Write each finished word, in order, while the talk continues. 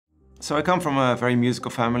So I come from a very musical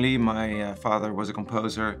family. My father was a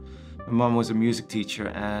composer, my mom was a music teacher,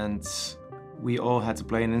 and we all had to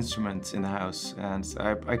play an instrument in the house, and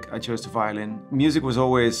I chose the violin. Music was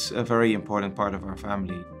always a very important part of our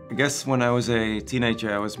family. I guess when I was a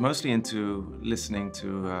teenager, I was mostly into listening to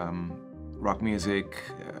rock music,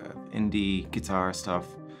 indie guitar stuff.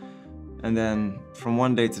 And then from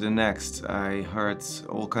one day to the next, I heard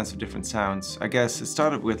all kinds of different sounds. I guess it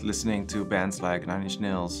started with listening to bands like 9 Inch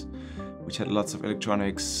Nails, which had lots of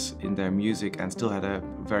electronics in their music and still had a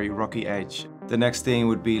very rocky edge. The next thing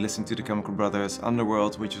would be listening to the Chemical Brothers'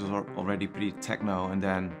 Underworld, which was already pretty techno. And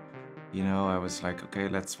then, you know, I was like, okay,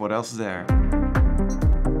 what else is there?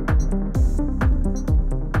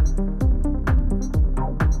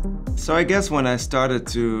 So I guess when I started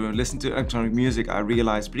to listen to electronic music, I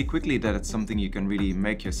realized pretty quickly that it's something you can really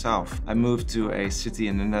make yourself. I moved to a city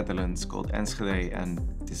in the Netherlands called Enschede, and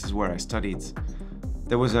this is where I studied.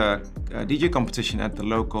 There was a DJ competition at the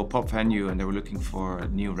local pop venue, and they were looking for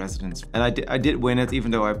new residents. And I did win it,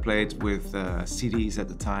 even though I played with CDs at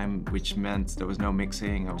the time, which meant there was no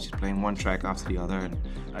mixing. I was just playing one track after the other, and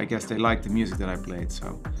I guess they liked the music that I played.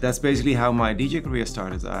 So that's basically how my DJ career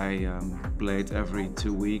started. I played every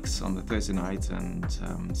 2 weeks on the Thursday night, and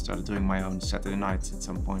started doing my own Saturday nights at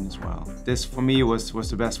some point as well. This, for me, was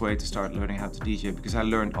the best way to start learning how to DJ, because I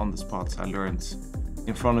learned on the spot. I learned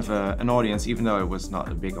in front of an audience, even though it was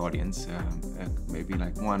not a big audience, maybe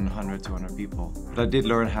like 100, 200 people. But I did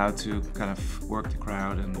learn how to kind of work the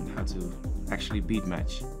crowd and how to actually beat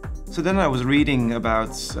match. So then I was reading about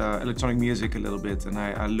electronic music a little bit, and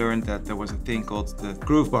I learned that there was a thing called the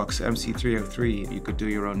Groovebox MC303. You could do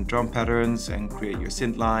your own drum patterns and create your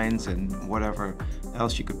synth lines and whatever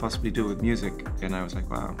else you could possibly do with music. And I was like,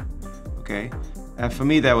 wow, okay. And for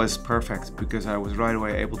me that was perfect, because I was right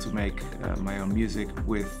away able to make my own music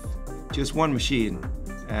with just one machine.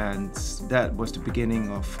 And that was the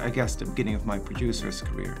beginning of, I guess, the beginning of my producer's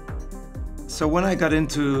career. So when I got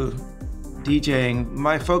into DJing,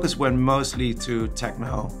 my focus went mostly to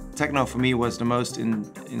techno. Techno for me was the most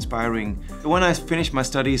inspiring. When I finished my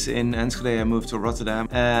studies in Enschede, I moved to Rotterdam,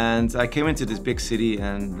 and I came into this big city,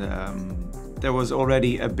 and there was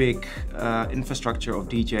already a big infrastructure of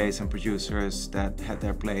DJs and producers that had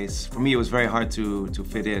their place. For me, it was very hard to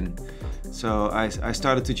fit in. So I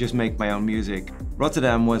started to just make my own music.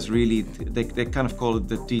 Rotterdam was really, they kind of call it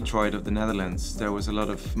the Detroit of the Netherlands. There was a lot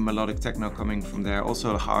of melodic techno coming from there.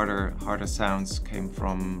 Also harder sounds came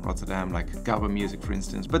from Rotterdam, like gabba music, for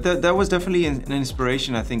instance. But that was definitely an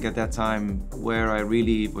inspiration, I think, at that time, where I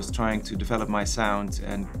really was trying to develop my sound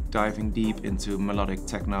and diving deep into melodic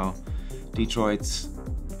techno, Detroit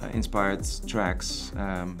inspired tracks,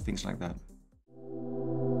 things like that.